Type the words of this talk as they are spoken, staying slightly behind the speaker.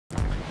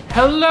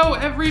Hello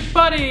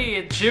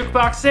everybody,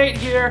 Jukebox8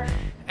 here,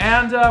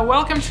 and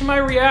welcome to my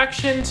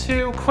reaction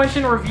to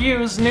Quentin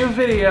Review's new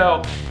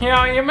video. You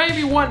know, you may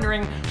be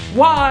wondering,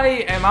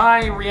 why am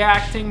I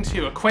reacting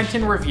to a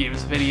Quentin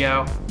Reviews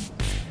video?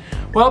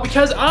 Well,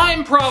 because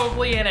I'm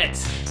probably in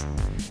it.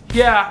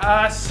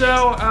 Yeah,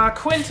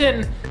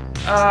 Quentin,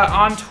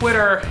 on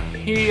Twitter,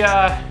 he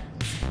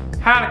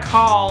had a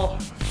call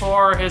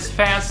for his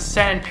fans to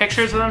send in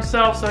pictures of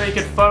themselves so he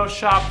could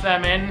Photoshop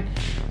them in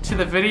to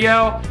the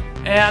video.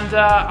 And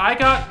I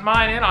got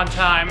mine in on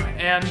time,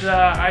 and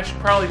I should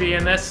probably be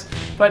in this.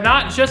 But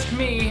not just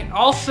me,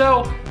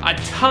 also a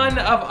ton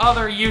of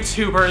other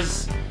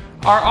YouTubers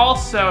are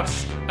also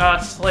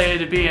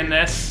slated to be in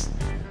this.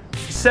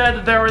 He said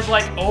that there was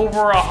like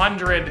over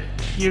 100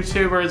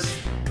 YouTubers.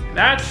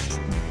 That's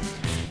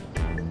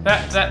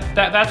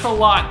a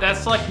lot.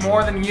 That's like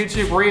more than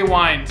YouTube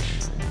Rewind.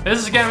 This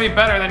is gonna be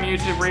better than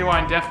YouTube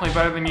Rewind, definitely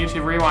better than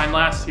YouTube Rewind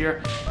last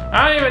year.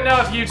 I don't even know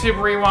if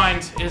YouTube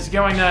Rewind is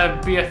going to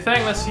be a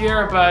thing this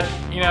year, but,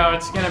 you know,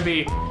 it's going to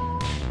be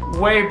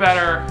way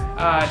better.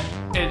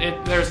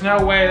 There's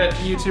no way that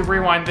YouTube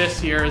Rewind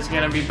this year is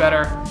going to be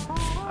better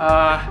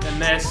than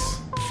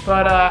this.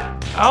 But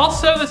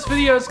also, this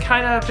video has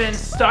kind of been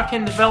stuck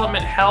in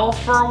development hell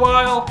for a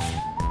while.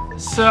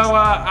 So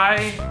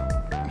I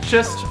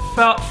just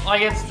felt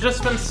like it's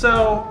just been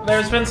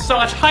there's been so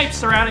much hype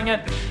surrounding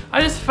it.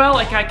 I just felt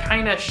like I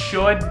kind of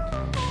should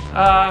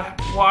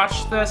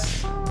watch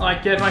this,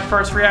 like get my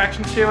first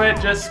reaction to it,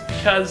 just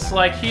because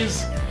like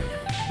he's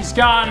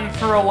gone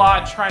through a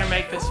lot trying to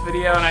make this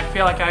video, and I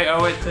feel like I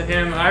owe it to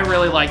him. I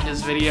really like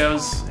his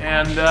videos,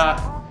 and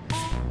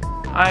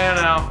I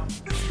don't know.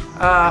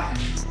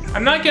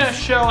 I'm not gonna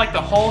show like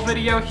the whole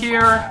video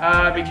here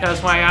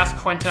because when I asked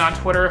Quentin on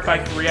Twitter if I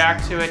could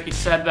react to it, he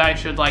said that I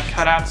should like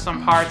cut out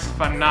some parts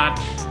if I'm not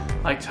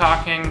like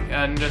talking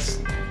and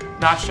just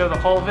not show the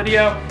whole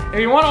video. If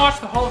you want to watch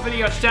the whole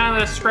video, it's down in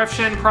the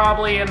description,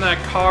 probably in the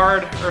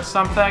card or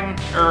something,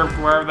 or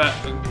wherever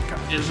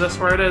that is. This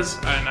where it is?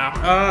 I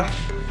don't know.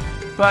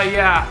 But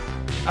yeah.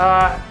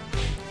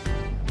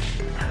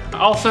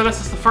 Also,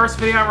 this is the first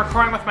video I'm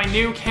recording with my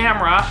new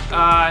camera,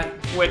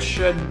 which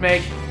should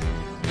make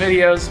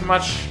videos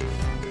much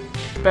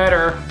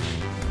better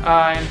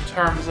in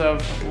terms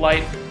of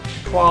light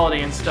quality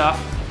and stuff.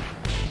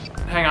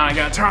 Hang on, I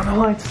gotta turn on the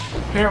lights.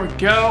 Here we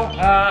go.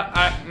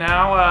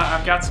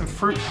 I've got some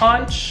fruit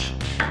punch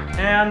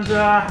and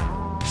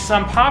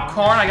some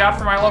popcorn I got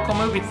from my local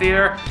movie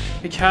theater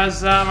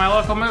because my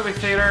local movie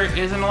theater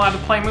isn't allowed to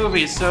play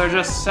movies, so they're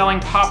just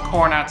selling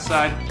popcorn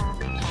outside.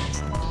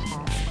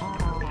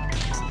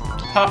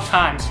 Tough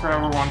times for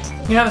everyone.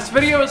 Yeah, this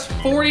video is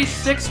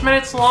 46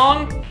 minutes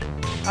long,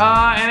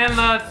 and in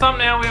the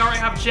thumbnail we already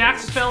have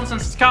Jax Films and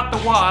Scott the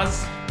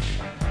Woz.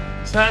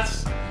 So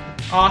that's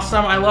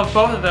awesome. I love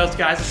both of those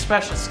guys,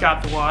 especially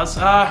Scott the Woz.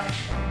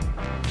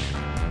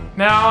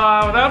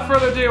 Now, without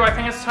further ado, I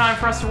think it's time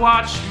for us to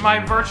watch my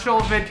virtual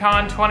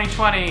VidCon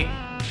 2020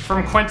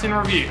 from Quentin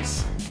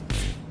Reviews.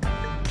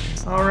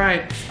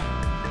 Alright.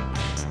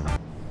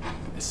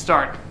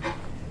 Start.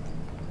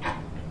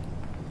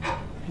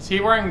 Is he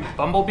wearing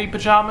Bumblebee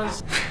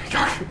pajamas?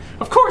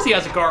 Of course he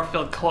has a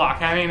Garfield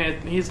clock. I mean,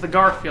 he's the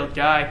Garfield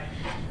guy.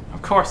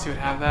 Of course he would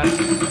have that.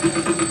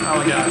 Oh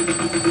my god.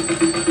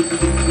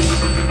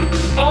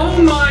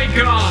 Oh my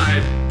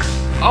god!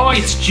 Oh,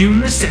 it's June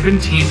the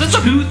 17th,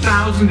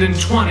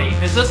 2020.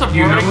 Is this a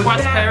Brody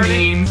Quest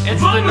parody? It's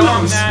the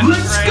Norm Nash.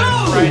 Let's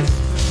go! Right.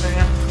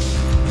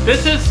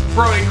 This is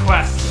Brody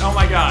Quest. Oh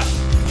my god.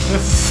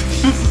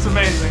 This is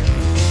amazing.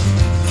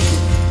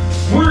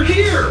 We're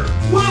here!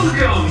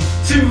 Welcome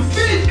to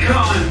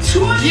VidCon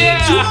 2020!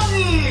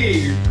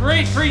 Yeah!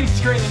 Great green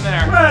screen in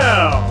there.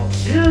 Well,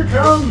 here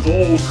comes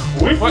old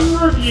Quentin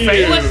Review.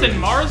 Phaelus and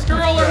Mars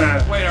Girl?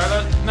 Or, wait, are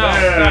those? No,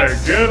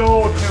 that's good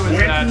old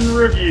Quentin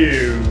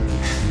Review.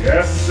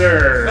 Yes,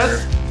 sir.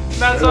 That's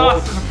good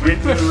awesome.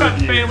 Quentin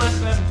Review. Phaelus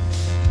and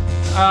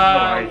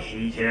I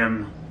hate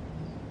him.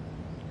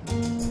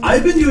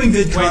 I've been doing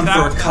VidCon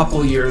for a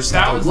couple years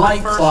now,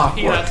 like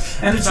clockwork,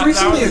 and it's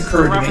recently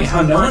occurred to me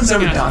how no one's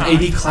ever done a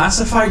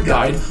declassified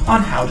guide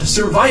on how to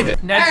survive it.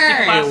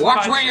 Hey,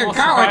 watch where you're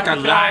going,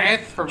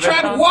 Goliath!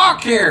 Tread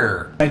walk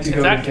here! Like to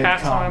go to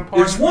VidCon.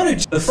 There's one.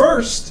 The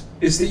first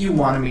is that you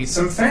want to meet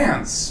some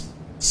fans.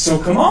 So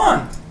come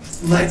on,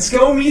 let's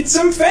go meet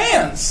some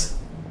fans.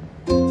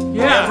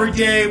 Yeah. Every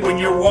day when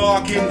you're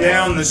walking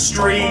down the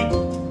street,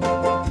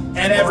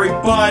 and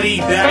everybody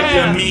that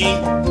you meet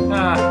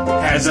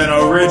has an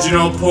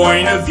original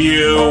point of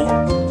view.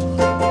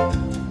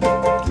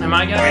 Am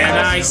I gonna? And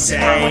I say,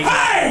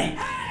 hey!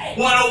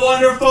 What a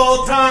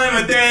wonderful time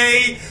of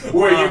day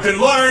where you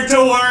can learn to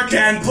work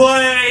and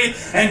play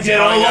and get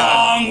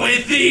along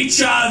with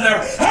each other.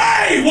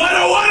 Hey! What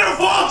a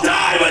wonderful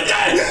time of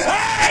day!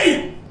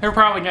 Hey! They're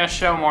probably gonna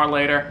show more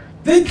later.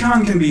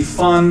 VidCon can be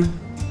fun,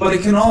 but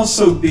it can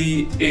also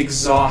be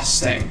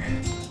exhausting.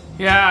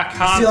 Yeah,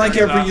 I feel like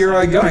every year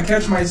I go, I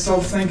catch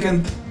myself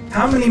thinking,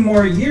 how many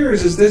more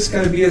years is this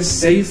going to be a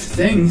safe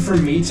thing for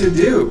me to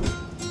do?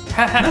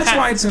 That's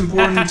why it's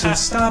important to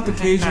stop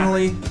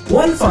occasionally.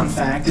 One fun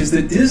fact is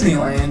that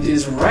Disneyland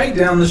is right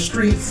down the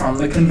street from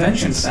the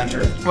convention center.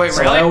 Wait,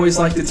 so really? I always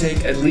like to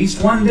take at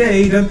least one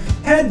day to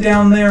head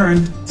down there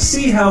and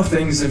see how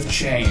things have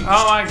changed.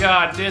 Oh my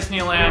god,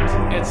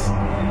 Disneyland. It's...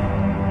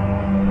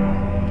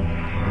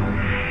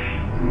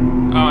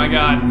 Oh my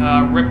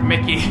god, Rip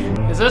Mickey.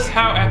 Is this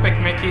how epic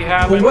Mickey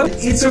happened? Well,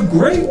 it's a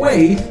great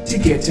way to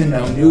get to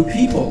know new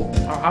people.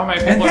 Oh, how many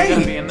And people are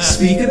gonna be hey, in this?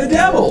 speak of the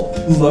devil,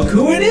 look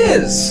who it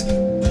is.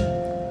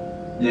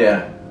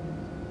 Yeah.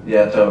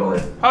 Yeah,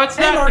 totally. Oh, it's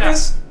Hey, that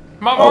Marcus. guy.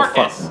 Oh,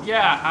 Marcus. fuck.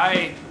 Yeah,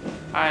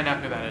 I know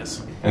who that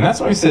is. And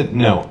that's why I said,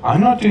 no, I'm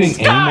not doing any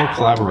more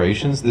Scott!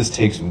 collaborations. This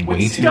takes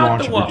way too Scott long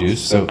the to Wolf.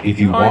 produce, so if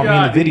you Oh want me in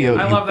God, the video,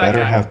 I you love that better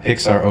guy. have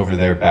Pixar over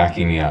there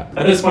backing me up.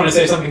 I just want to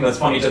say something that's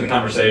funny to the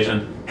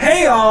conversation.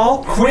 Hey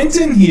all,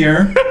 Quentin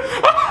here.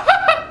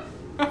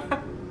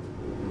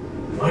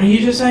 What did you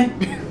just say?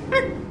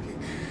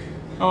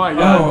 Oh my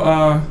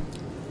god.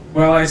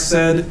 Well I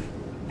said,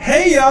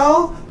 hey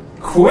y'all,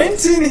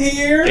 Quentin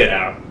here. Get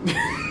out.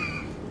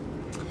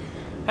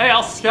 Hey,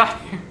 I'll Scott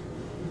here.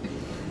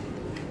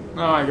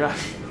 Oh my god.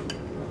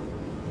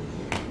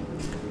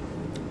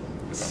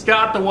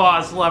 Scott the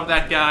Woz, love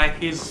that guy.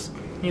 He's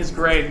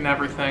great in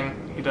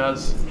everything he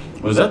does.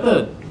 Was that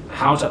the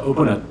how to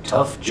open a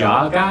tough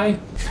jaw guy?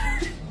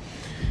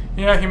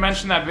 Yeah, he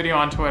mentioned that video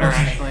on Twitter,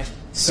 actually.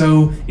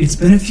 So, it's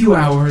been a few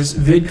hours,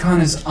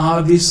 VidCon is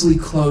obviously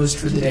closed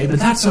for the day, but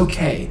that's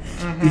okay,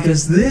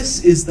 because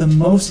this is the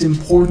most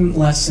important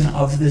lesson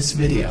of this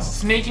video.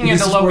 Sneaking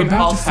Because into we're Logan about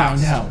Paul's to find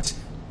house. out.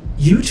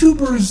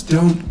 YouTubers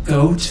don't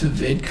go to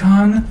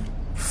VidCon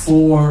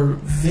for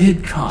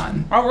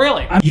VidCon. Oh,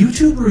 really?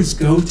 YouTubers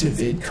go to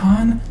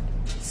VidCon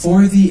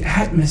for the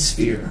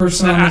atmosphere.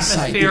 Person The on the site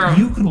atmosphere that of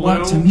you could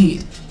want to blue.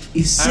 meet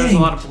is There's a sitting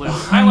lot of blue. I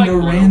behind like a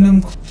blue.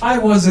 random... I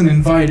wasn't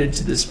invited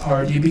to this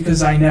party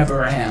because I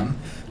never am.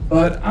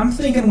 But I'm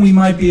thinking we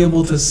might be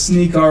able to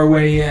sneak our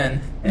way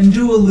in and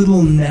do a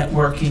little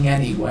networking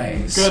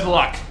anyways. Good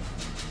luck.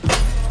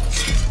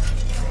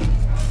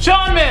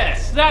 Sean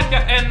Miss! That guy,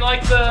 and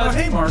like the... Oh,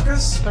 hey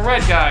Marcus. The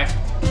red guy.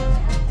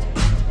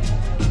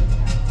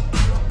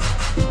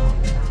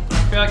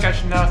 I feel like I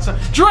should know it's a...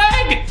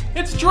 Drag!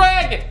 It's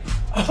Drag!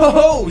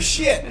 Oh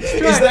shit!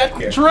 Drag. Is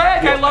that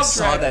Drag? I love I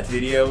saw Drag. that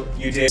video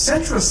you did.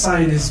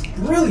 Centricide is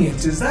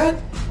brilliant. Is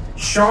that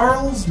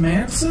Charles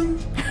Manson?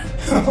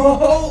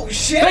 Oh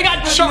shit! They got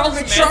Have you Charles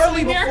met Manson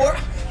Charlie here? before?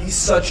 He's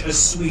such a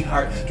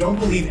sweetheart. Don't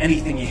believe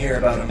anything you hear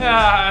about him. Yeah,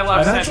 I love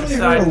I've actually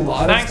heard a Centricide.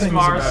 lot of Thanks, things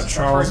Mars, about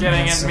Charles for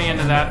getting Manson. me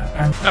into that.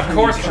 I'm Of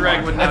course,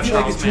 Drag would know I feel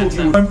like Charles it's told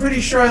Manson. I'm pretty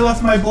sure I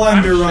left my I'm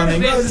blender sure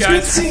running. these Oh, it's good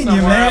guys seeing you,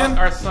 somewhere man.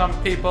 are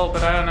some people,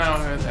 but I don't know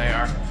who they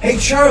are. Hey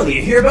Charlie,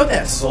 you hear about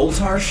that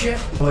Zoltar shit?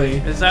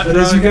 Is that But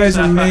as you drugs? guys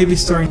are maybe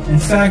starting... In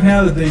fact,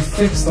 now that they've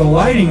fixed the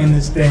lighting in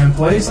this damn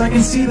place, I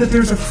can see that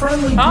there's a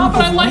friendly group but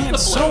I of like the Rant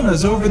blue.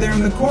 Sonas over there in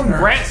the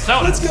corner. Rant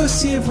Sonas. Let's go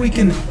see if we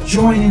can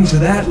join into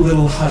that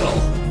little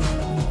huddle.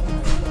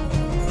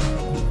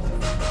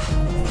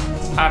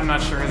 I'm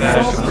not sure who that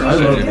is. I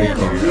love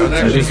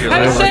VidCon.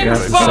 Hey, Saber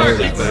Spark!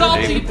 It's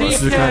Salty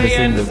PK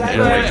and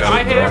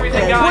I hate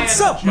everything guy. What's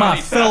and up, my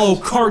Johnny fellow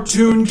Test.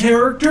 cartoon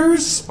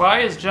characters? Why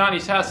is Johnny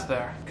Test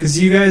there? Because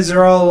you guys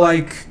are all,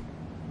 like,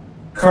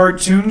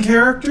 cartoon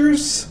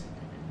characters?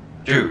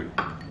 Dude,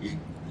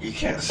 you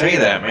can't say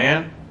that,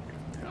 man.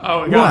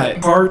 Oh, we got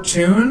What?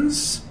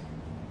 Cartoons?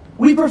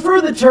 We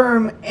prefer the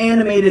term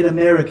animated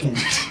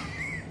Americans.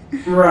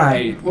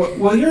 Right.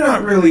 Well, you're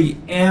not really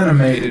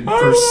animated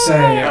per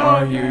se,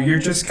 are you? You're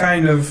just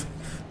kind of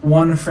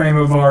one frame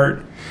of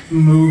art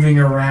moving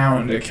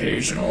around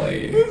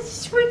occasionally.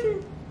 It's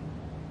freaking...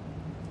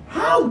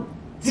 How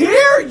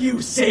dare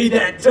you say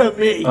that to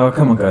me? Oh,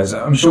 come on, guys.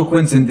 I'm sure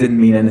Quentin didn't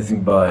mean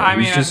anything by it. I He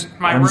was mean, just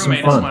my having some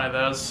roommate is fun. one of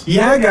those.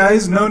 Yeah,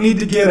 guys, no need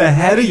to get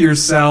ahead of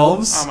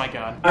yourselves. Oh my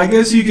god. I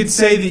guess you could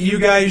say that you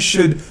guys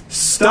should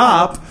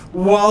stop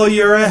while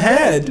you're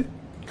ahead.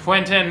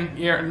 Quentin,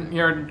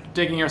 you're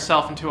digging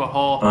yourself into a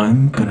hole.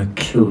 I'm gonna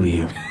kill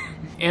you.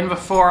 In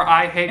before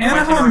I Hate Quentin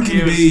Anaheim can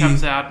Reviews be-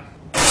 comes out.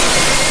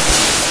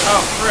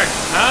 Oh, frick,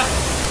 huh?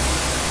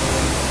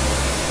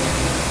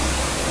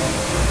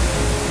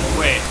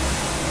 Wait.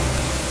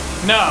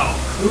 No.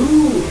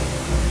 Who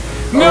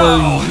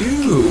No! are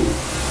you?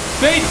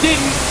 They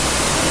didn't!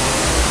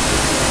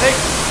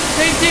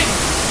 They didn't!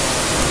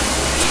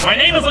 My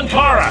name is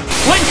Linkara.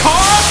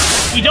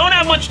 Linkara? You don't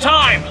have much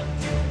time.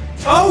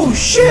 Oh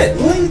shit,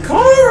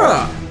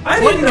 Linkara! I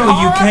didn't know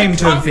you Linkara? came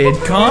to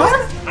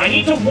VidCon. I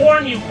need to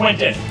warn you,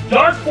 Quentin.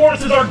 Dark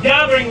forces are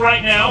gathering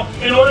right now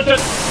in order to...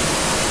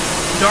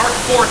 Dark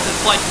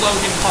forces like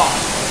Logan Paul.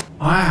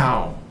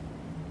 Wow.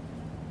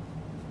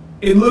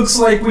 It looks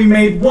like we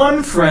made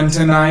one friend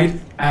tonight,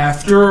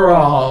 after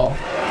all.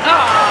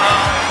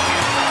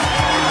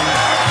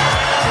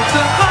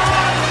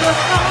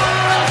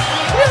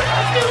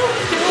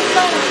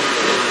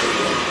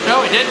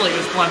 No, he did leave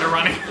his blender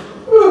running.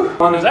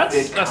 Is that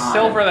a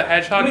Silver the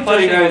Hedgehog Let me tell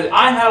you plushie? guys,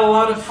 I had a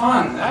lot of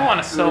fun. I want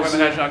a Silver the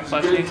Hedgehog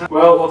plushie.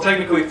 Well,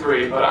 technically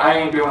 3, but I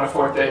ain't doing a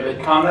 4th day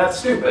VidCon. That's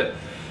stupid.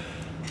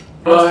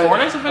 But 4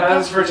 days of VidCon?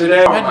 as for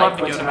today, I'd love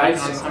to my go to Quintonites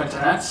VidCon and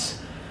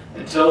Quintonettes.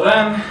 Until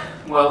then,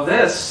 well,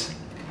 this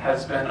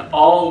has been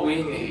all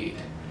we need.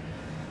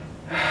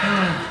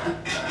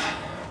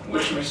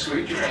 Wish me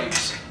sweet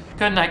dreams.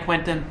 Good night,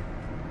 Quentin.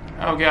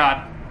 Oh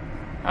God.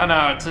 Oh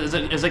no, is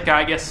it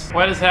Gygus?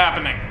 What is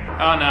happening?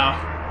 Oh no.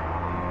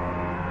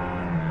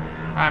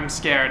 I'm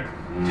scared.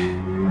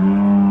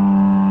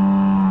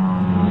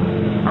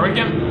 Are we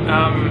getting,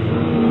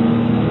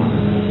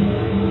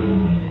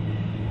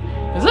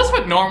 is this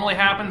what normally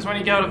happens when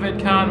you go to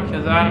VidCon?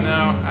 Because I don't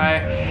know,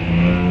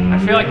 I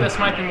feel like this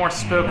might be more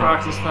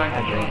Spookbox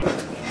expected.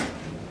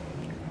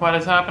 What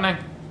is happening?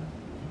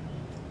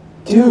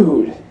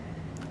 Dude.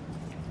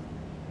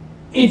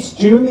 It's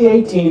June the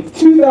 18th,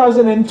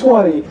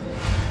 2020.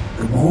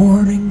 Good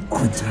morning,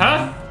 Quentin.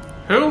 Huh?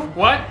 Who?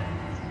 What?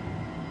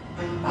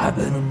 I've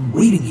been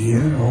waiting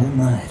here all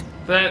night.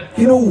 That,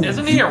 you know,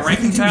 isn't he a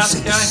ring pass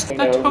guy?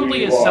 That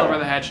totally is Silver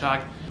the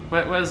Hedgehog.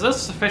 Was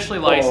this officially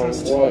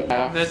licensed?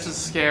 This is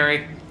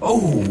scary.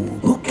 Oh,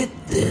 look at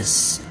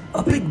this.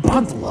 A big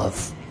bundle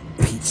of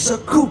pizza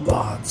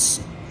coupons.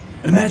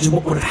 Imagine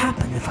what would have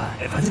happened if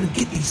I didn't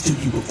get these to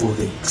you before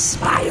they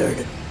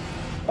expired.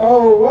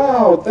 Oh,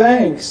 wow,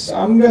 thanks.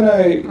 I'm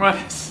gonna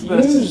use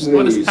these.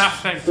 What is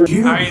happening?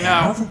 You How do you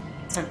know?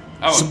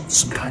 Oh.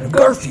 Some kind of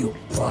Garfield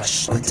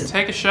plush.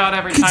 Take a shot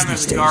every time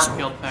there's a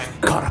Garfield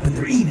thing. Caught up in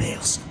their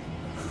emails.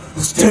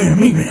 Those damn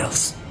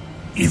emails.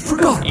 You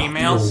forgot about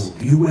emails?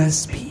 the old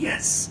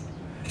USPS.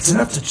 It's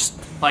enough to just...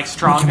 Like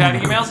Stronghead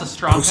emails? Is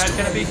Stronghead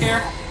gonna be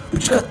here?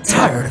 But you got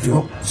tired of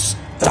your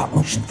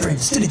stop-motion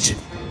friends, didn't you?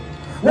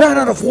 Ran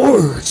out of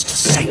words to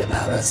say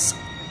about us.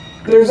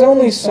 There's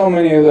only so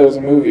many of those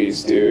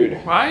movies,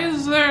 dude. Why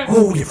is there...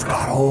 Oh, you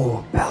forgot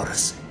all about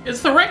us.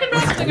 Is the Ring and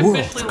Bass thing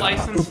officially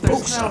licensed?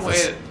 There's no way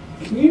that...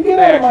 Can you get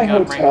out of my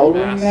hotel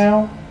room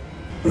now?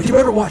 But you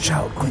better watch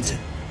out, Quentin.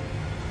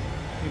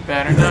 You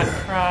better not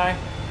cry.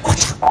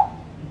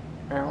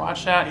 Better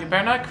watch out. You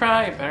better not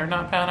cry. You better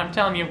not pout. I'm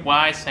telling you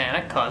why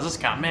Santa Claus is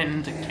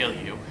coming to kill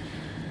you.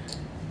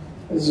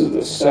 This is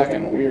the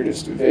second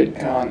weirdest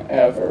VidCon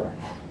ever.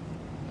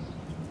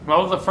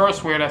 What was the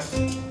first weirdest?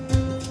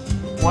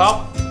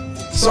 Well...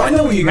 So I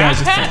know what you guys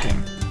are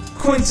thinking.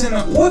 Quentin,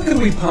 what could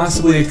we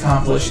possibly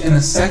accomplish in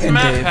a second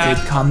day of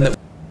VidCon that...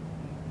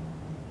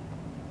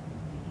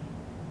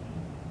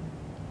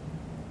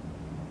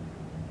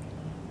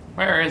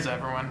 Where is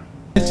everyone?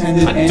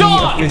 Attended any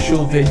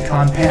official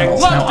VidCon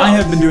panels. Now, I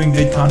have been doing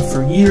VidCon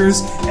for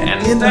years,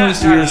 and in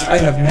those years, I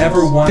have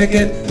never won a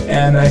ticket,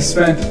 and I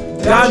spent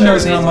God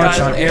knows how much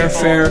on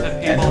airfare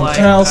and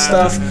hotel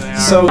stuff,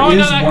 so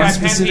is one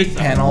specific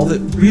panel that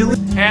really...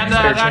 And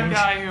that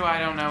guy who I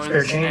don't know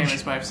his name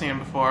is, but I've seen him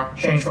before.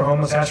 Change for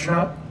homeless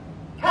astronaut?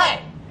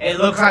 Hey, it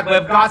looks like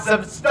we've got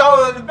some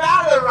stolen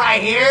valor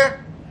right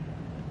here.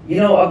 You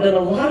know, I've done a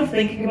lot of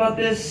thinking about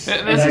this.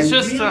 This is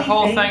just the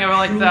whole thing about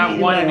like that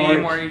one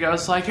meme where he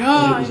goes like, oh,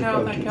 I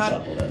know that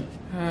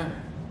guy.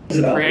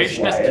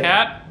 Creationist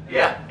cat?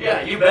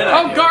 Yeah, you bet.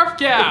 Oh,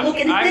 Garfgab! Look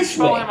at it this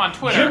follow way. him on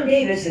Twitter. Jim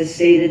Davis has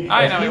stated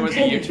I know he was a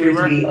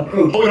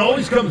YouTuber. Oh, it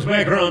always comes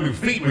back around to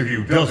feet with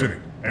you, doesn't it?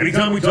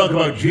 Anytime we talk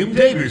about Jim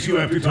Davis, you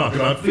have to talk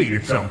about feet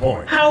at some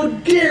point. How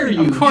dare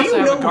you? Of course Do you I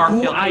have know a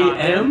Garfield who I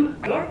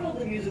am? Garfield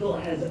the musical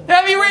has...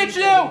 Heavy Reach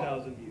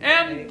you!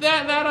 And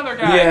that other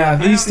guy. Yeah,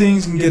 these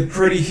things can get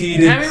pretty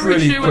heated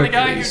pretty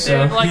quickly,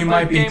 so you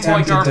might be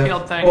tempted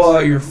to pull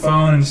out your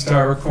phone and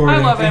start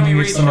recording thinking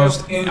it's the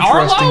most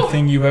interesting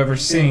thing you've ever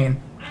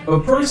seen.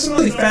 But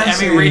personally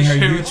fascinating how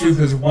YouTube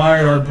has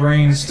wired our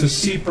brains to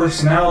see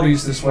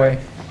personalities this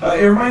way.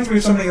 It reminds me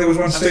of something that was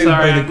once stated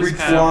by the Greek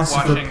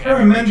philosopher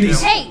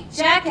Parmenides. Hey,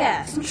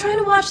 jackass! I'm trying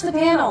to watch the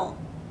panel.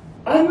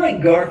 I'm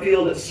like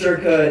Garfield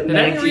circa Did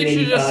Heavy Reach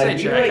you just say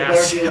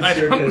jackass? You're like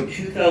Garfield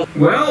circa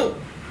 2000. Well,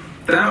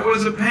 that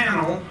was a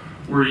panel.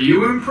 Were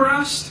you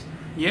impressed?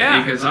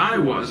 Yeah. Because I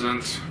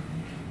wasn't.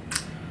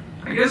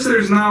 I guess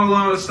there's not a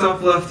lot of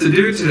stuff left to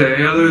do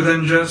today other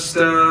than just,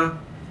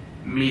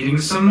 meeting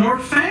some more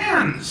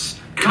fans.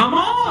 Come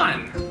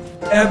on!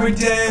 Every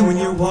day when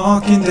you're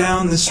walking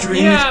down the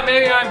street. Yeah,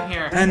 maybe I'm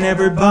here. And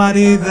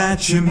everybody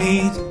that you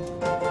meet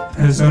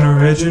has an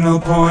original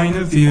point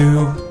of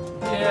view.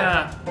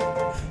 Yeah.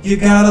 You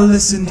gotta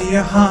listen to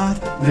your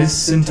heart,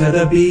 listen to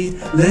the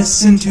beat,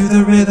 listen to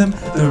the rhythm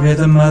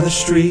of the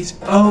street.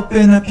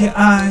 Open up your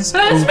eyes,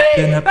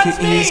 open up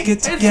your ears, get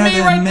together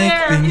and make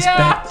things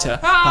better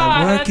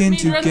by working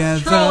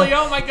together.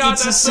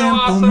 It's a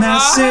simple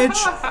message,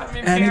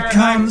 and it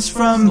comes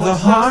from the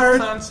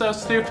heart. So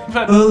stupid,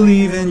 but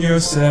believe in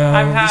yourselves.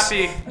 I'm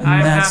happy.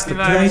 And that's the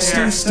place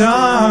to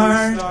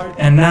start.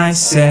 And I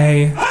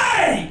say,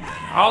 hey!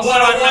 Also,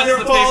 what a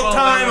wonderful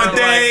time of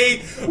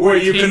day where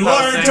you can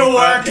learn to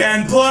work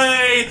and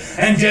play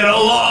and get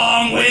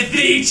along with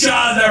each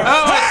other.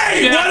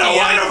 Hey, what a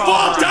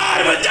wonderful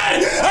time of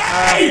day!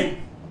 Hey!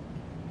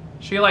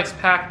 She likes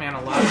Pac-Man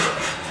a lot.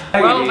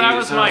 Well, that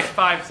was my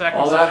 5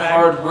 seconds. All that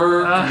hard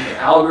work and the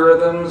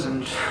algorithms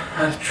and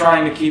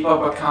trying to keep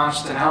up a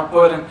constant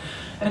output, and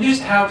and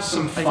just have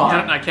some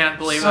fun. I can't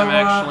believe I'm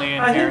actually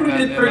in I here. think we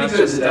did pretty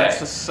good today. That's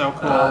just so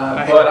cool.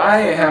 But I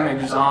am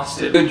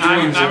exhausted. Good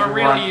dreams, I'm a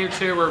real everyone.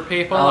 YouTuber,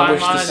 people. I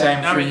wish the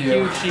same I'm for a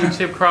you. huge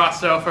YouTube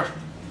crossover.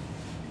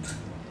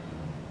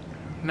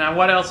 Now,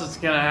 what else is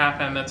gonna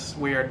happen that's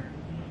weird?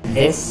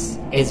 This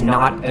is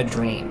not a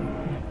dream.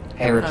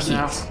 I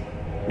repeat,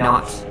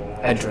 not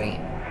a dream.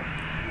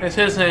 This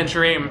isn't a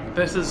dream.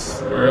 This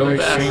is Really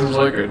the best. seems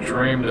like a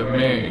dream to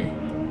me.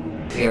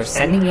 We are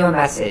sending you a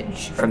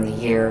message from the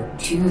year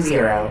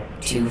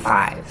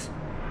 2025.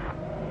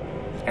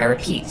 I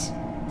repeat,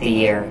 the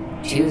year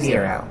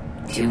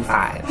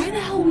 2025. Why the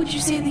hell would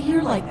you say the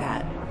year like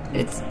that?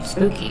 It's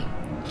spooky.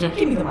 Give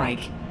me the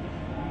mic.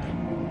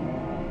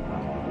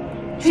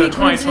 So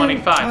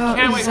 2025.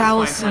 Can't wait for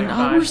Allison,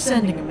 2025. we're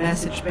sending a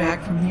message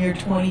back from the year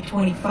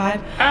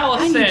 2025.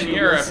 Allison, I need you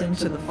you're to a- listen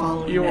to the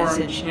following you're-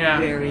 message yeah.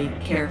 very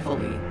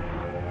carefully.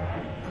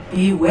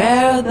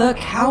 Beware the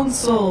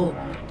council.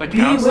 The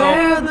council?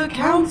 Beware the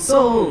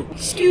council.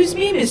 Excuse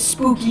me, Miss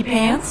Spooky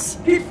Pants.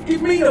 Give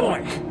me the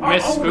mic. Miss I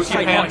wanna Spooky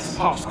say Pants? hi to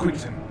past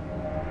Quinton.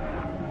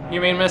 You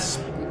mean Miss...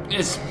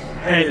 Is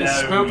Hello,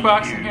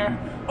 Spookbox in here?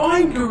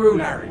 I'm Guru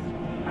Larry,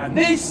 and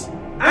this,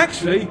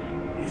 actually,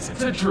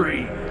 isn't a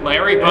dream.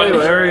 Larry Bundy? Hey,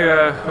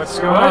 Larry, what's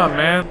going on,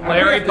 man?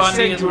 Larry I have to Bundy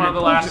send is you one an of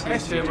the last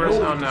important message YouTubers.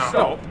 in Oh order to no.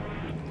 Stop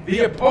the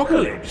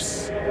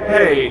apocalypse.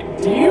 Hey,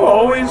 do you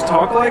always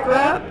talk like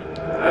that?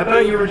 I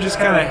thought you were just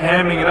kind of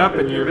hamming it up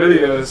in your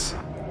videos.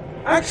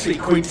 Actually,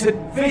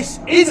 Quinton, this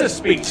is a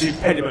speech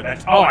impediment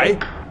that I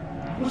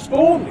was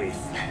born with.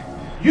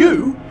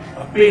 You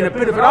are being a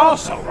bit of an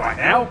arsehole right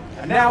now,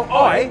 and now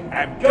I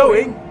am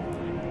going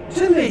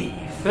to leave.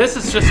 This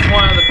is just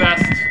one of the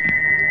best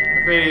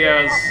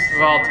videos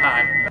of all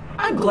time.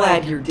 I'm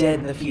glad you're dead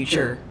in the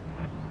future.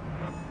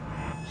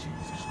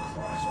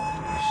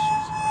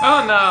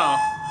 Oh no.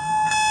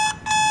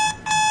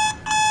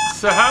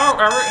 So how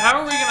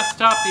are we gonna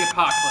stop the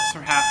apocalypse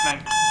from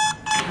happening?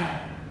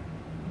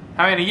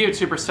 I mean, a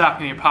YouTuber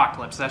stopping the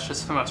apocalypse, that's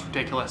just the most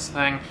ridiculous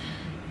thing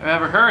I've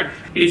ever heard.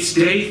 It's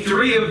day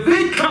 3 of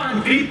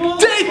VidCon, people!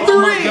 Day 3!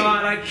 Oh my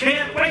god, I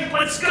can't wait,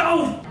 let's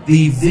go!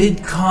 The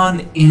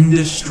VidCon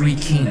industry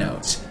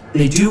keynote.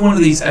 They do one of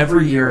these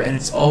every year, and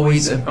it's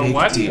always a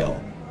big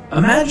deal.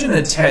 Imagine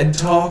a TED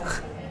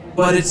Talk,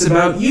 but it's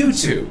about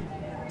YouTube.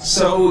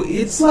 So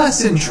it's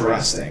less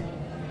interesting.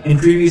 In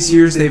previous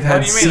years, they've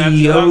had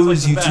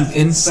CEOs, YouTube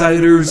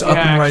insiders, up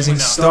and rising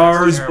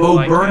stars,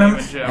 Bo Burnham,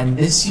 and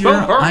this year,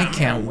 I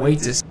can't wait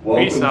to see.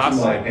 Welcome to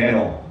my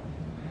panel.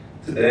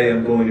 Today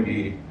I'm going to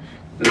be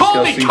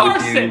Call me discussing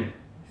Carson! with you.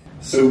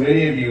 So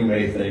many of you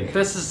may think,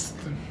 This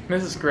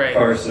is great.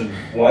 Carson,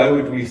 why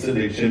would we send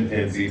a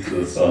chimpanzee to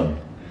the sun?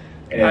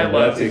 And I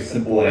love that's a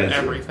simple answer.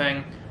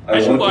 everything. I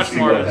should want to watch see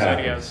more what of his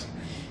happens. videos.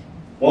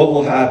 What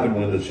will happen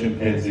when the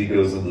chimpanzee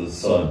goes into the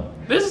sun?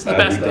 This is the Have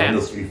best we done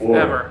panel this before?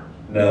 ever.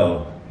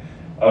 No.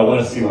 I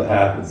want to see what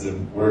happens,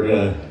 and we're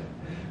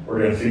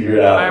gonna figure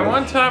it out.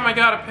 One time I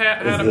got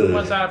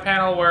was on a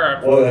panel where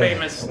a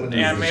famous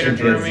animator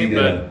drew me,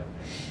 but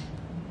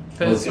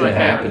this is my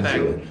favorite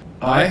thing.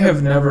 I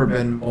have never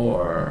been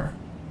more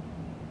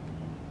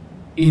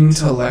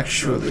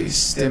intellectually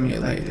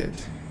stimulated.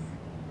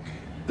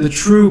 The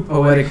true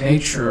poetic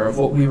nature of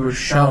what we were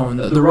shown,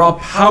 the raw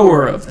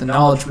power of the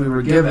knowledge we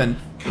were given,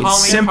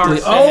 it's simply,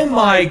 oh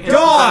my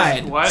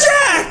god!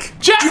 Jack!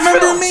 Jack! Do you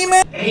remember me,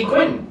 man? Hey,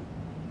 Quentin.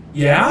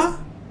 Yeah?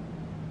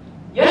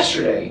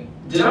 Yesterday,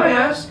 did I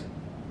ask?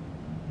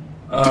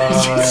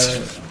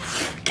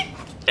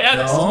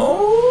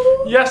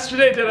 No?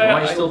 Yesterday did I Why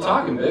are you still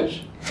talking,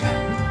 bitch?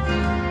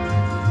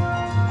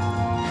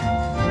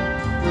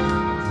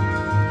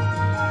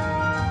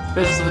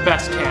 This is the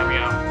best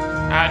cameo.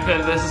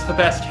 This is the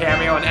best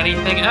cameo in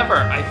anything ever,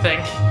 I think.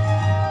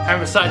 I mean,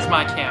 besides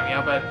my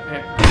cameo, but...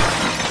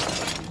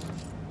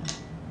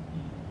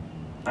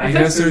 I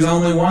guess there's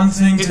only one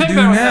thing to do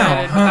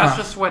now, huh? That's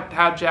just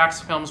how Jack's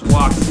films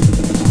walk.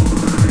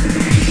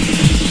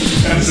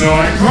 And so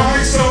I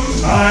cry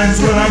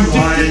sometimes when I'm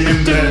lying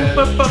in bed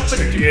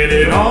to get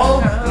it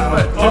all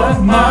out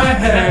of my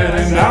head,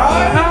 and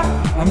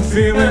I'm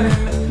feeling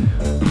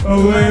a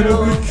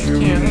little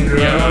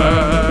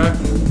peculiar.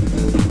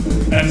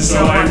 And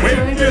so I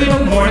wake in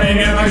the morning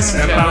and I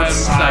step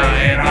outside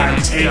and I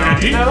take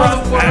a deep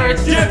breath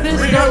and get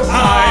real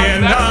high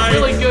and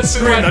I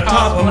scream at the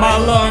top of my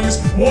lungs,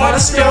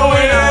 what's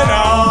going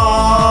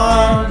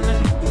on?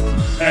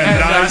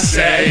 And I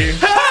say,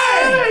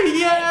 Hey!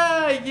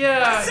 Yeah!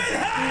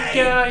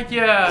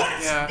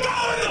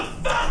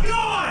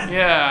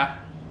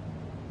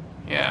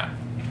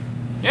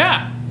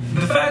 Yeah.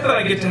 The fact that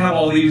I get to have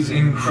all these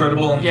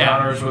incredible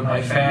encounters with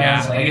my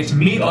fans, and I get to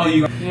meet all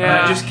you, and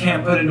I just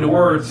can't put into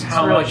words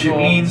how really much cool. it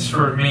means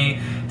for me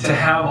to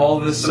have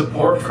all this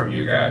support from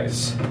you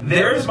guys.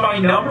 There's my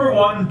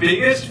 #1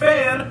 biggest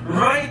fan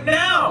right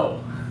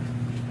now!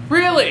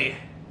 Really?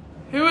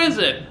 Who is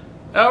it?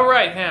 Oh,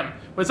 right, him.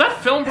 Was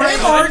that film break?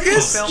 Hey,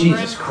 Marcus!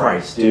 Jesus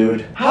Christ,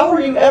 dude. How are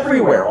you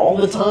everywhere all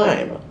the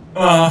time?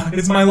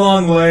 It's my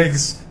long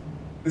legs.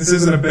 This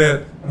isn't a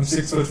bit. I'm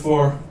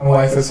 6'4". My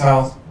wife is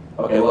Hal.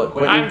 Okay, look,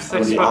 Quentin, I'm I'm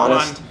 6 be foot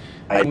honest.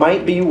 1. I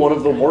might be one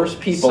of the worst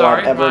people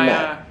I've ever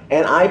met.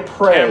 And I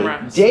pray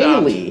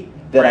daily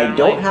that I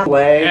don't have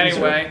legs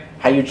or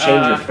how you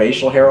change your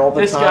facial hair all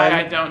the this time. This guy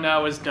I don't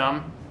know is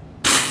dumb.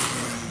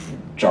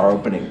 Jar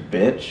opening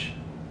bitch.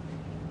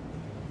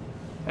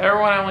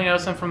 Everyone only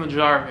knows him from the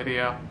jar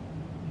video.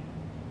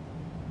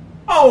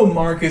 Oh,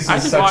 Marcus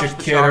is such a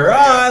kidder. Oh,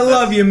 I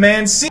love you,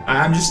 man. See,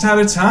 I'm just out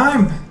of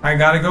time. I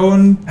gotta go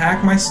and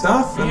pack my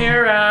stuff and,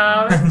 You're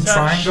out and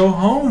try and go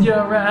home.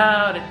 You're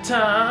out of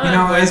time. You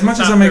know, as much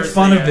as I make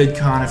fun of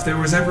VidCon, if there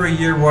was ever a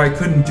year where I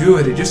couldn't do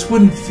it, it just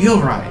wouldn't feel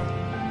right.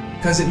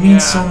 Because it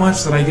means so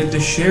much that I get to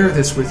share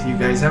this with you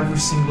guys every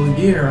single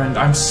year, and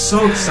I'm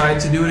so excited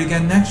to do it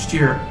again next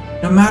year,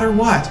 no matter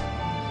what.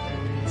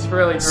 It's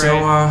really great.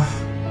 So,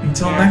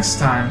 until next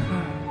time,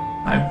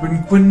 I've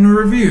been Quentin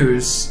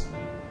Reviews.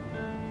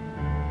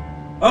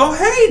 Oh,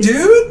 hey,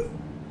 dude!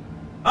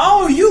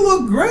 Oh, you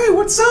look great.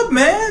 What's up,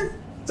 man?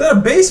 Is that a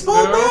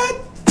baseball bat?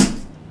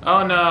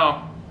 Oh,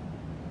 no.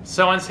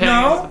 Someone's hitting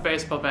me with a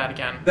baseball bat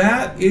again.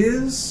 That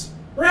is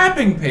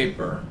wrapping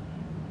paper.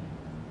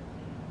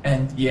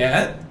 And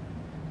yet,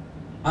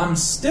 I'm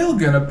still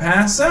gonna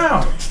pass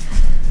out.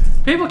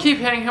 People keep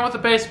hitting him with a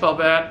baseball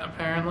bat,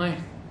 apparently.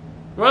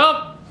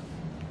 Well,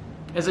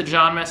 is it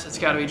John Miss? It's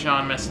gotta be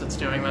John Miss that's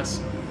doing this.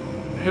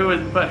 Who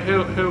is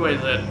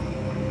it?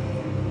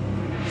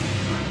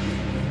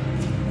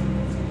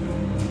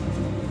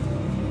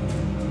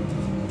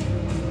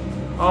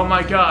 Oh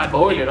my god.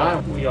 Boy, did I.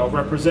 We are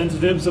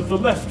representatives of the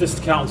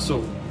Leftist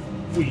Council.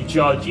 We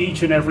judge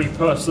each and every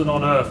person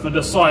on Earth and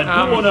decide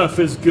who on Earth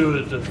is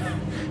good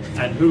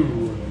and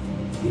who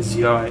is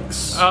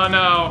yikes. Oh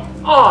no.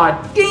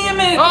 Aw, damn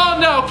it! Oh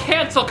no,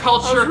 cancel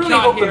culture. I was really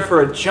hoping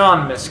for a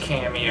John Miss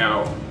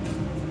cameo.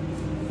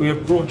 We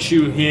have brought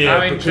you here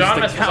because John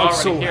the Miss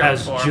council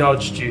has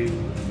judged you.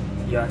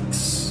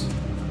 Yikes.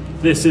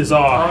 This is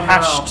our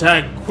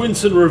hashtag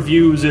Quinton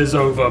Reviews is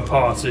over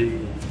party.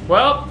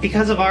 Well,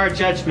 because of our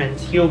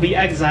judgment, you will be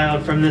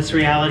exiled from this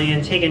reality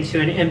and taken to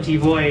an empty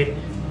void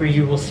where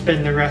you will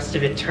spend the rest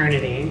of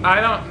eternity.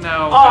 I don't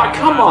know. Oh,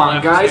 come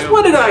on, guys.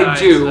 What did I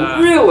do?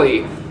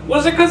 Really?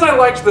 Was it because I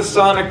liked the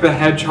Sonic the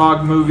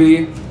Hedgehog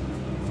movie?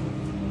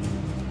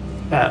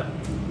 That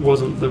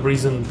wasn't the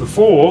reason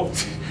before,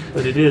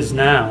 but it is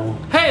now.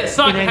 Hey, it's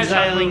Sonic in the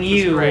Hedgehog exiling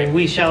you,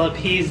 we shall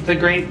appease the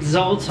great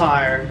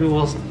Zoltar, who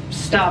will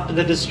stop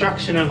the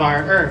destruction of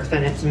our Earth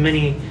and its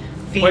many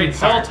Wait,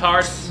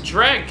 Zoltar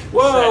drank.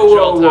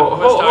 Whoa,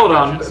 hold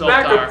on.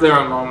 Back up there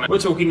a moment. We're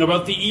talking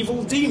about the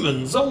evil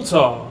demon,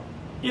 Zoltar.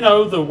 You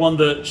know, the one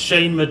that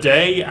Shane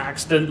Madej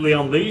accidentally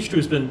unleashed,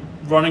 who's been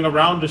running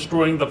around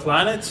destroying the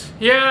planet?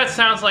 Yeah, that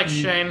sounds like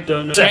Shane.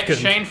 Don't know.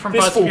 Shane from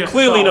This fool BuzzFeed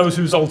clearly Assault. knows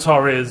who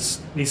Zoltar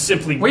is. And he's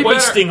simply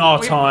wasting our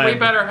time. We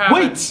better have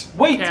a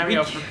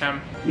cameo from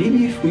him.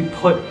 Maybe if we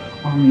put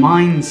our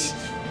minds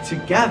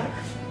together,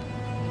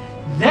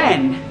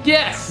 then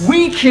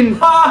we can.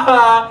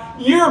 Haha,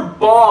 you're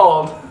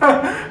bald.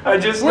 I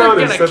just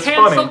noticed. That's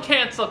funny. We're gonna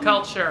cancel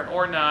culture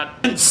or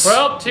not.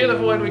 Well, to the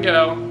void we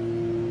go.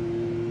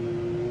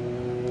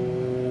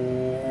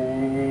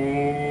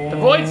 The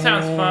void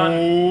sounds fun.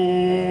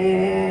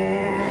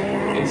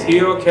 Is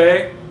he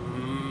okay?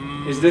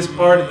 Is this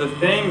part of the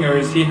thing, or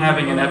is he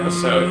having an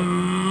episode?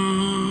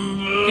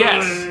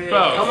 Yes,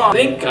 both. Come on. I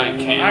think I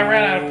can. I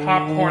ran out of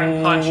popcorn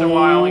and punch a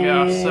while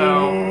ago,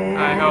 so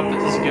I hope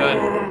this is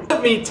good.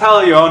 Let me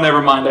tell you. Oh,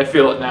 never mind. I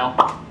feel it now.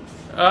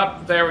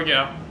 Up, there we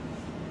go.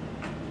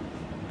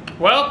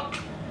 Well,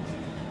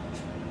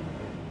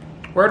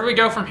 where do we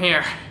go from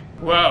here?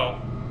 Whoa.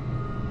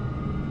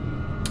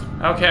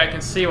 Okay, I can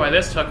see why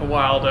this took a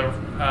while to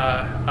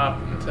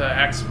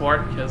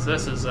export, because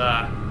this is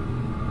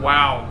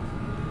wow.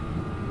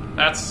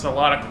 That's a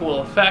lot of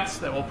cool effects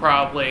that will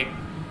probably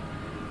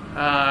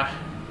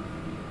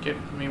get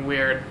me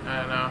weird. I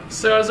don't know.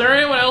 So, is there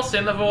anyone else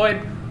in the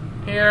void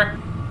here?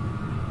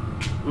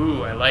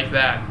 Ooh, I like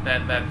that.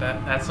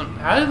 That's some.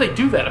 How did they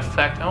do that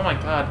effect? Oh my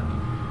god.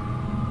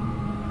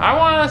 I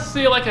want to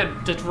see like a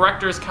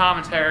director's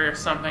commentary or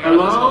something on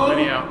this whole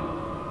video.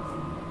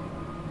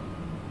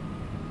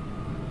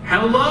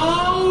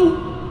 Hello?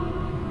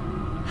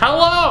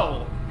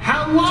 Hello!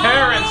 Hello?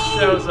 Terrence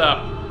shows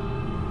up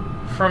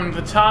from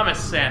the Thomas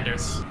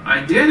Sanders. I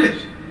did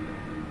it.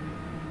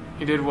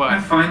 You did what? I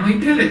finally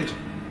did it.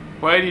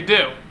 What did you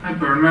do? I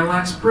burned my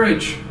last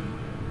bridge.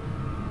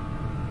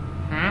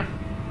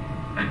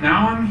 And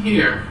now I'm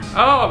here.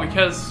 Oh,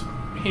 because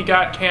he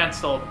got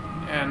canceled.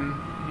 And,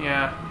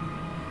 yeah.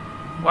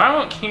 Why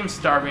won't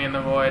Keemstar be in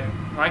the void?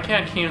 Why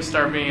can't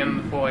Keemstar be in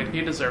the void?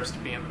 He deserves to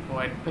be in the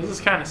void. This is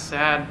kind of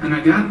sad. And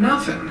I got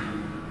nothing.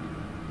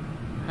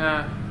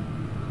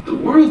 The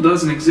world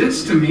doesn't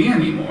exist to me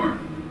anymore.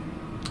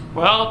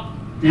 Well,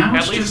 now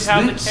at least you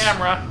have the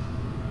camera.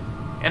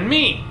 And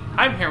me.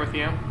 I'm here with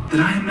you.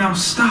 That I am now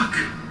stuck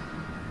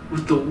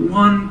with the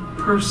one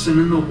person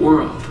in the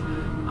world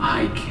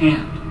I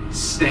can't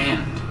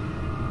stand.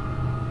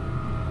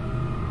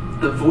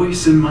 The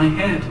voice in my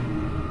head.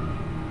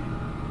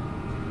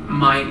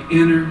 My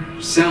inner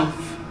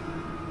self.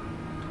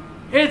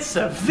 It's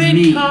a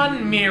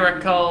VidCon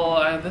miracle.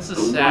 This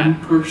is sad. One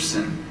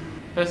person.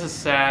 This is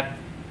sad.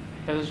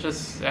 This is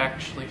just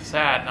actually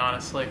sad,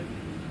 honestly.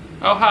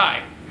 Oh,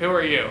 hi. Who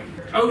are you?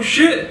 Oh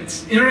shit,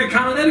 it's Internet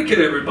Common Etiquette,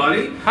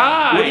 everybody.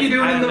 Hi. What are you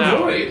doing in the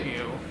void?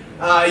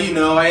 You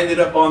know, I ended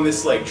up on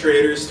this, like,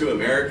 Traders to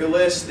America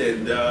list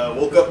and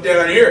woke up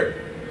down here.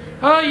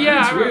 Oh,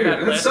 yeah, That's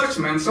weird. That sucks,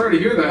 man. Sorry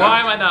to hear that. Why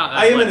am I not?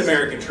 I am an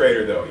American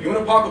trader, though. You want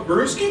to pop a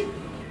brewski?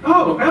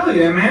 Oh, hell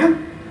yeah,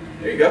 man.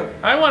 There you go.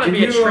 I want to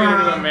be a trader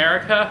to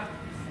America.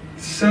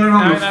 Set it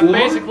on the floor? That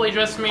basically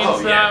just means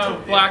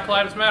totally. Black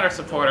Lives Matter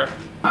supporter.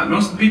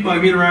 Most of the people I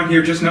meet around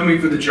here just know me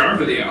for the jar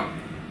video.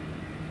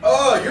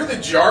 Oh, you're the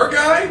jar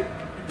guy? You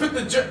put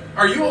the jar...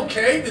 Are you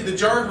okay? Did the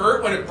jar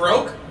hurt when it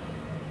broke?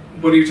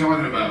 What are you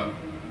talking about?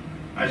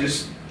 I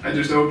just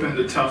opened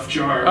a tough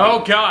jar.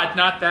 Oh God,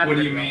 not that. What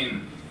do you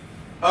mean?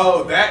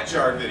 Oh, that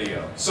jar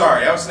video.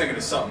 Sorry, I was thinking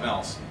of something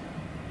else.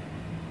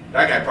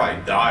 That guy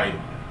probably died.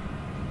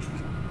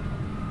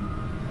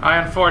 I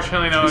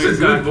unfortunately know it's a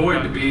good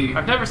void to be.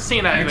 I've never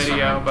seen that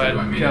video, but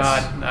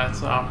God,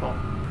 that's awful.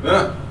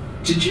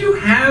 Did you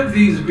have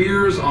these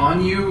beers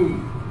on you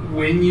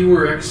when you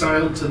were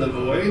exiled to the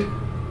void?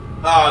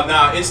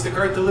 Nah,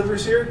 Instacart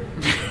delivers here.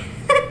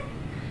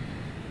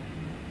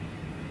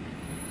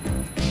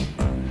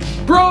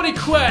 Brody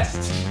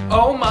Quest!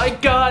 Oh my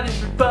God,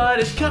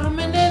 everybody's coming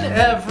in,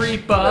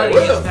 everybody.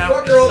 Where the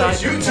fuck are all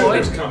these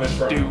YouTubers coming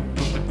from?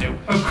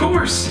 Of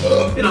course!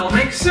 It all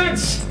makes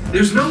sense.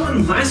 There's no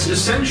one less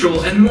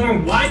essential and more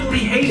widely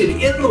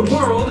hated in the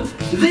world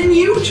than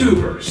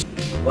YouTubers.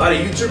 A lot of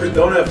YouTubers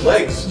don't have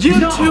legs.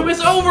 YouTube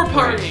is over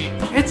party!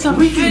 It's a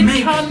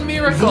VidCon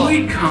miracle!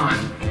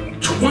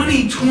 VOIDCon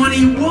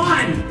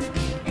 2021!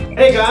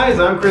 Hey guys,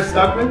 I'm Chris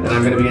Stuckman, and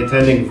I'm going to be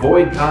attending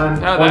VOIDCon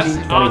 2021. That's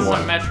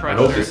awesome, Metro. I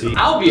hope to see you.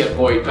 I'll be at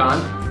VOIDCon.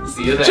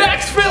 See you there.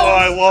 Jacksville! Oh,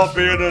 I love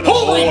being in a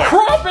Holy void.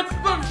 crap, it's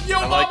the Yo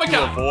I Mama like to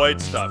guy!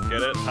 avoid stuff,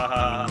 get it?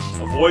 Haha.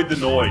 Avoid the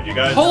noid. You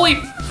guys Holy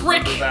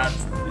frick! remember that?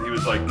 He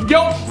was like,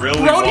 Yo, really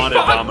Brody wanted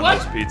Fog,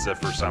 Domino's what? pizza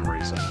for some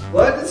reason.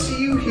 Glad to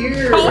see you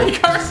here. Holy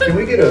Carson! Can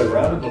we get a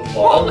round of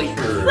applause Holy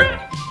for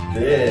crap!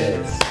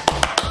 this?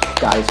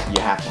 Guys, you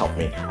have to help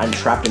me. I'm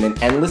trapped in an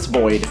endless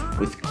void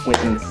with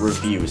Quentin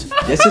reviews.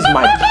 This is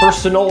my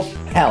personal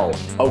hell,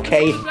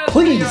 okay?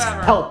 Please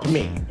help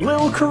me.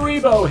 Lil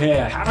Karibo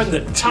here, having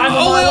the time of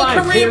Oh, my Lil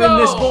life here in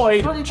this Karibo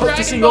void. from Hope Dragon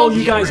to see Ball all you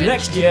Z guys Bridge.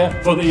 next year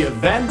for the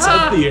event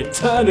of the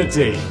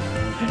eternity.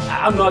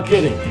 I'm not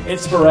kidding,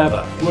 it's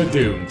forever. We're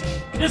doomed.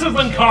 This is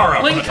Linkara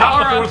from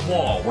atop Linkara. the fourth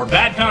wall, where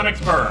bad comics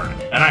burn,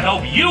 and I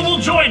hope you will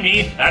join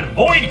me at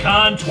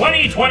VOIDCon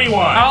 2021.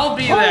 I'll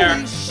be there.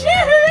 Holy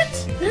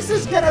shit! This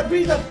is gonna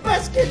be the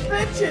best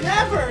convention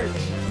ever!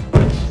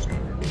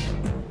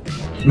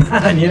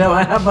 Man, you know,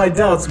 I have my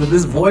doubts, but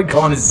this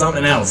VOIDCon is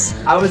something else.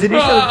 I was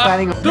initially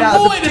planning on... the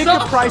void is ticket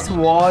up. price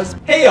was...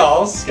 Hey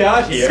y'all,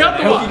 Scott here. Scott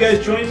the I hope what? you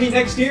guys join me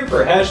next year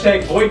for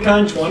hashtag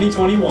VOIDCon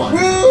 2021.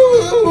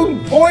 Woo!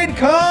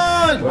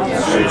 VOIDCon!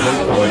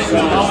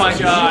 Oh my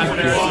God.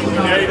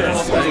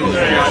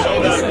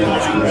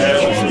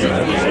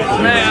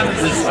 Man,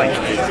 this is like...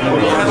 I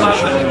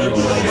love it.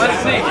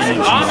 Let's see.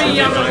 Ami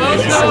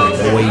Yamamoto.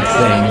 Void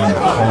thing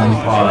on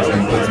pause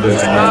and puts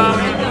this on.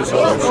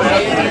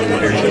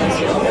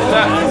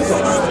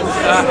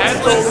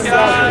 Headless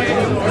guy.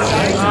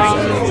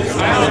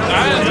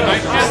 I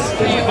can't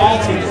see all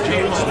these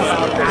people.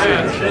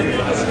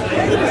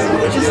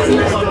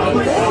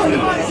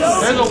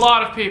 There's a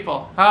lot of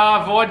people.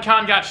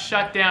 VOIDCon got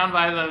shut down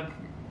by the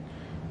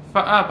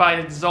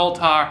by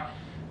Zoltar.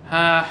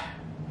 Oh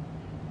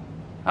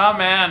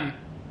man,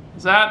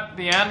 is that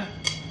the end?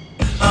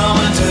 I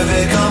went to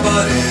VidCon,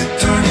 but it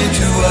turned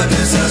into a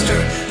disaster.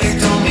 They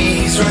told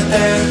me he's right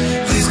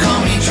there. Please call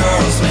me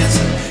Charles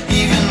Manson.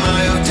 Even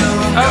my hotel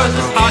room got is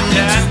this broken Hot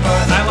Dad? into by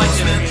the I like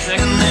his postman.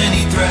 music. And then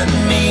he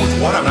threatened me with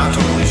what I'm not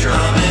totally sure.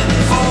 I'm in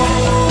the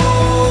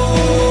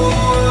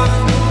void.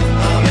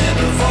 I'm in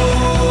the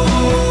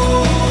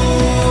void.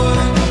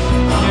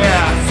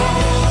 Yeah.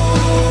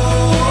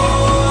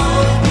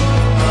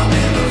 I'm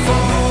in the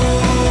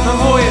void. The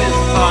void is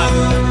fun.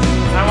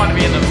 I want to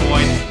be in the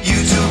void.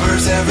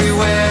 YouTubers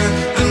everywhere,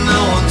 but no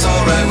one's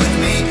alright with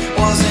me.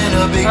 Wasn't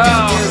a big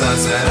deal till I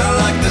said I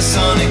like the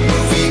Sonic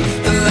movie.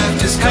 The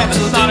leftist comes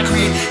to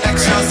decree.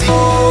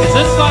 Is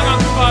this song on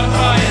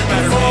Spotify? It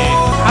better be.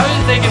 How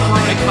did they get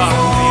Brody Cop to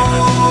be in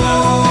this?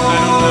 I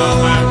don't know.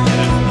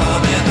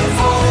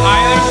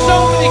 There's so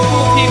many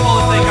cool people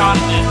that they got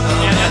in this,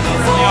 and that's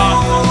really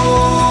awesome.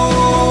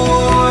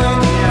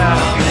 Yeah.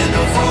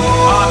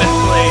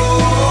 Honestly.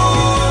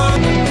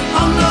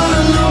 I'm not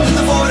alone in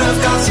the void,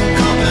 I've got some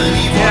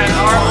company.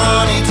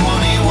 VOIDCon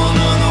 2021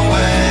 on the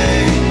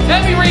way.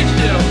 Let me reach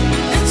you.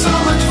 It's so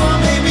much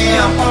fun, baby.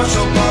 I'm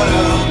partial, but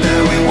I hope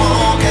that we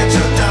won't get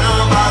shut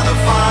down by the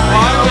fire.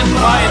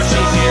 Why is he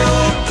here?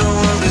 The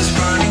world is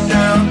burning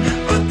down,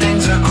 but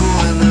things are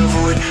cool in the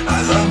void. I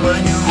love my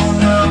new home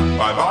now.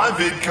 Bye bye,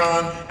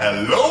 VidCon.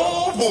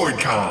 Hello,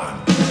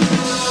 VOIDCon.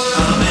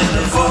 I'm in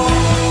the void.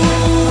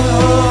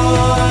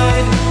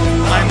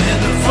 I'm in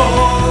the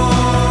void.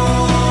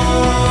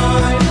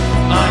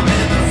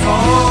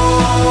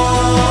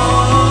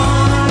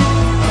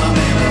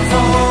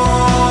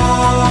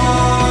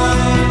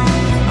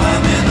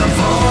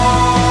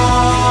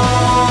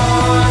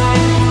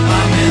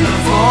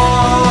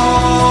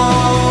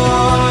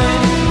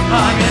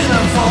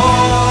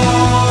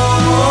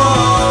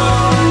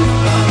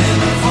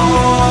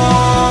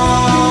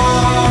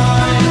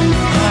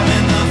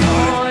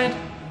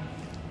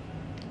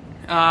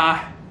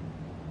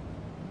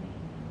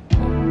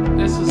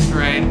 This is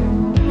great.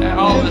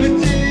 All this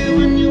is...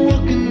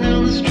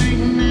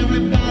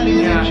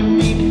 Yeah.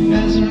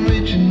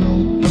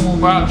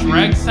 Wow,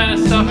 Dreg sent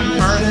us stuff in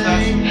first.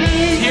 That's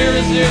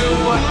Tearzu,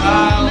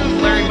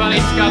 Larry Bunny,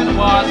 Scott the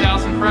Waz,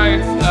 Allison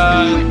Price, I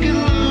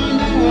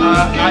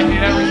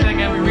Hate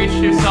Everything, and We Reach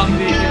You, Selton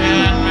Deacon,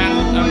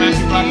 and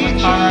Matthew Blackman,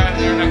 Tara,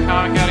 Internet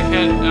Comic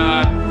Etiquette,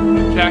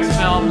 Jack's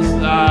Films,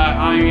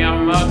 Ami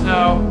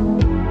Yamamoto,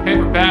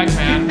 Paper Bag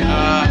Man,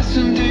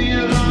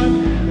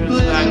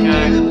 who's that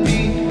guy?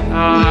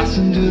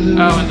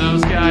 Oh, and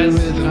those guys,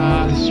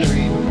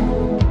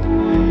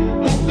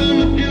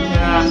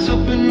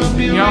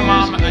 Yo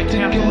Mom, I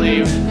can't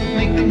believe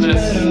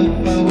this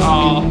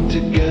all.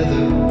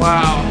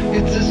 Wow.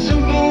 It's a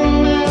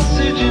simple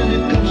message and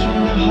it comes from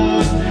the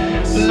heart.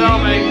 So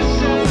many.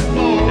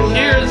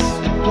 Here's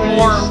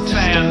more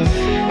fans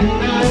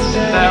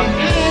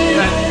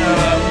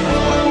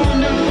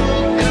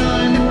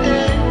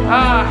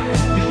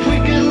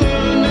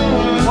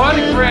what a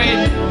great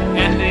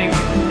ending.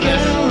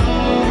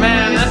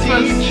 Man, this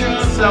was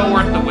so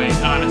worth the wait,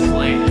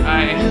 honestly.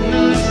 I'm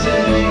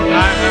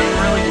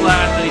really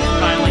glad that he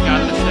finally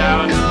got this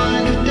out.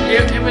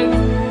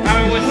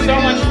 With so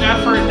much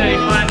effort that he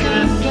put into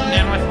this,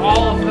 and with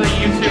all of the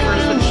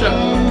YouTubers that show,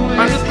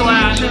 I'm just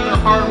glad that their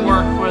hard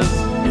work was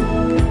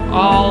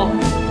all in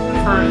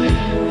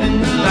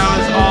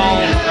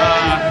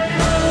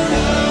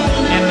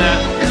that.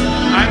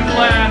 I'm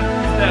glad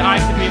that I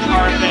could be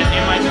part of it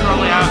in my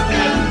trolley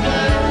outfit.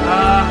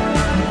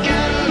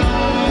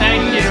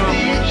 Thank you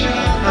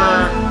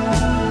for...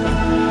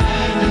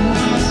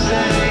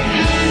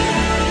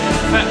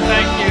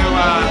 Thank you,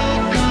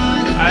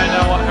 I don't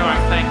know who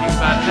I'm thanking,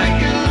 but thank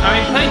you.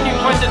 Thank you,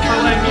 Quentin, for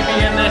letting me be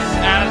in this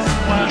as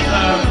one of the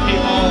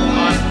people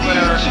on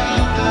Twitter.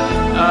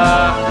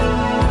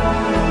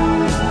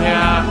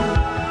 Yeah.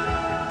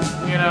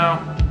 You know.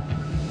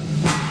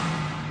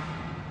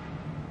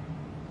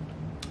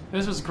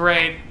 This was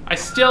great. I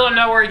still don't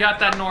know where he got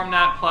that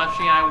Normnat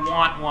plushie, and I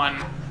want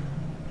one.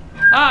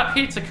 Ah,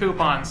 pizza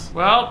coupons.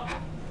 Well,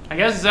 I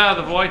guess it's out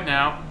of the void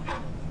now.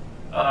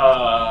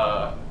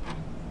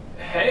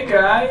 Hey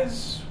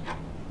guys,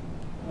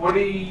 what are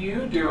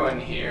you doing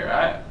here?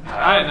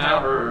 I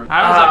never.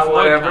 I was at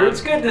whatever.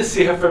 It's good to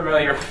see a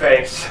familiar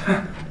face.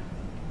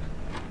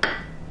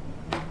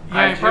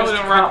 Yeah, you probably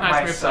don't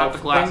recognize me without the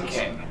glasses.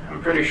 Thinking.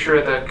 I'm pretty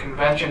sure the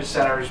convention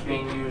center is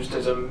being used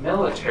as a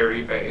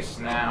military base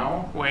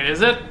now. Wait,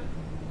 is it?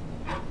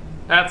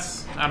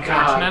 That's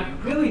unfortunate. God, you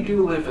really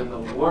do live in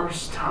the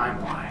worst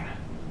timeline.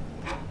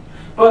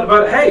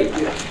 But hey,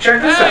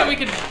 check this out. We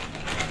could.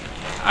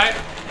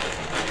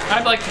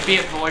 I'd like to be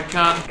at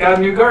VOIDCon. Got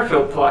a new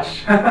Garfield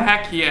plush.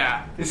 Heck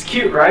yeah. It's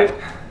cute, right?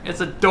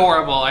 It's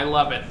adorable. I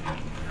love it.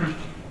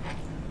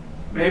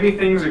 Maybe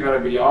things are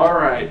gonna be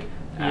alright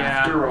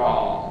after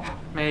all.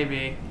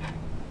 Maybe.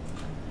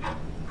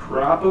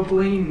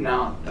 Probably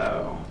not,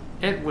 though.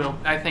 It will.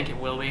 I think it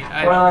will be.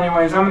 Well,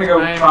 anyways, I'm gonna go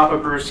pop a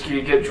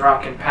brewski, get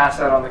drunk, and pass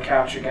out on the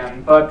couch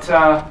again. But,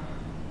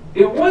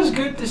 it was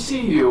good to see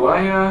you.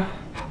 I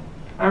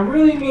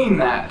really mean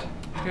that.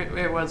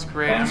 It was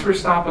great. Thanks for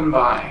stopping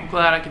by. I'm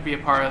glad I could be a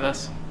part of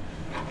this.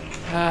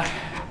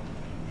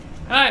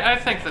 I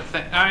think that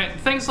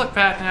things look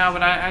bad now,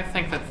 but I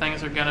think that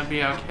things are gonna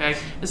be okay.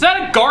 Is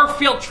that a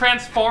Garfield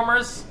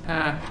Transformers?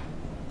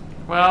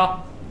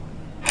 Well.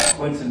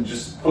 Quentin,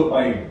 just put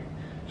my,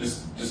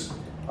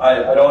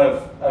 I don't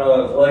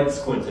have legs,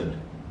 Quentin.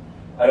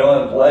 I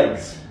don't have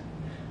legs,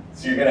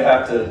 so you're gonna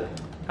have to.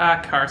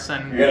 Ah,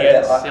 Carson,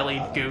 you silly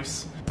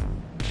goose.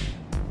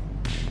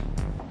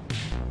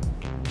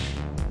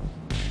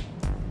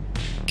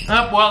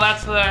 Oh, well,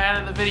 that's the end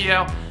of the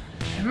video.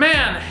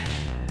 Man,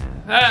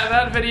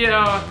 that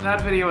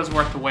video was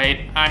worth the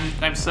wait.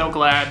 I'm so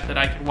glad that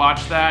I could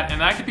watch that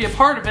and I could be a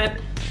part of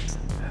it.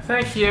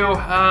 Thank you,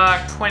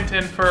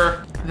 Quentin,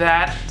 for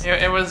that.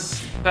 It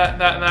was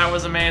that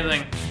was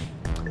amazing.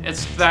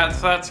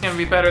 That's gonna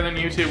be better than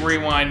YouTube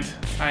Rewind.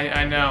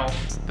 I know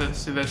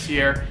this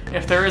year.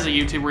 If there is a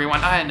YouTube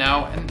Rewind, I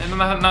know, and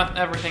not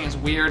everything is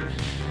weird.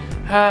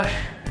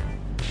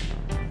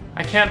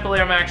 I can't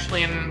believe I'm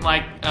actually in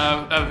like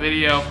a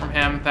video from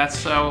him. That's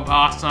so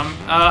awesome.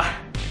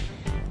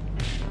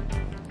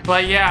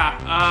 But yeah,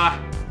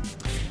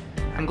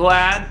 I'm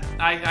glad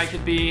I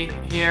could be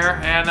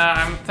here, and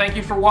thank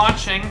you for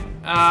watching.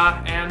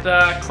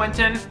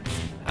 Quentin,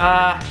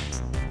 I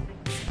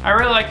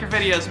really like your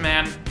videos,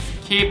 man.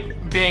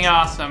 Keep being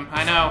awesome.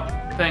 I know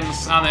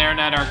things on the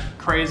internet are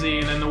crazy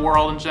and in the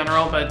world in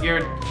general, but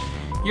you're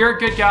a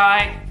good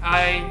guy.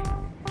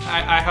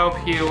 I hope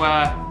you.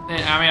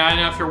 I don't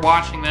know if you're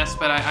watching this,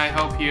 but I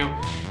hope you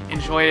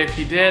enjoyed it. If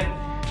you did,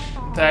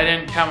 that I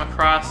didn't come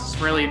across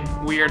as really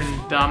weird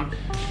and dumb.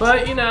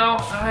 But you know,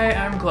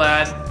 I'm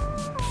glad.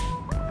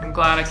 I'm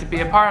glad I could be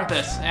a part of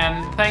this.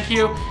 And thank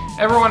you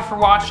everyone for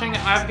watching.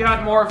 I've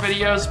got more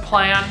videos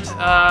planned.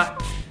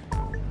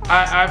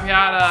 I've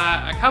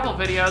got a couple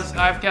videos.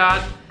 I've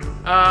got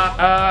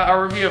a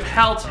review of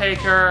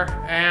Helltaker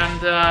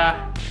and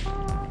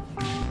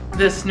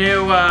this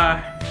new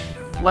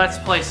Let's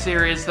Play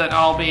series that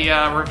I'll be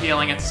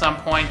revealing at some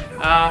point.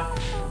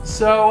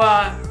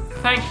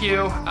 Thank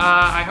you.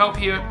 I hope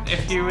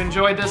if you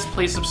enjoyed this,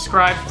 please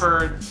subscribe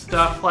for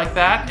stuff like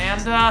that.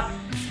 And,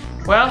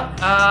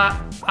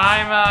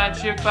 I'm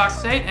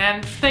Jukebox8,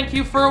 and thank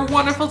you for a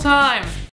wonderful time.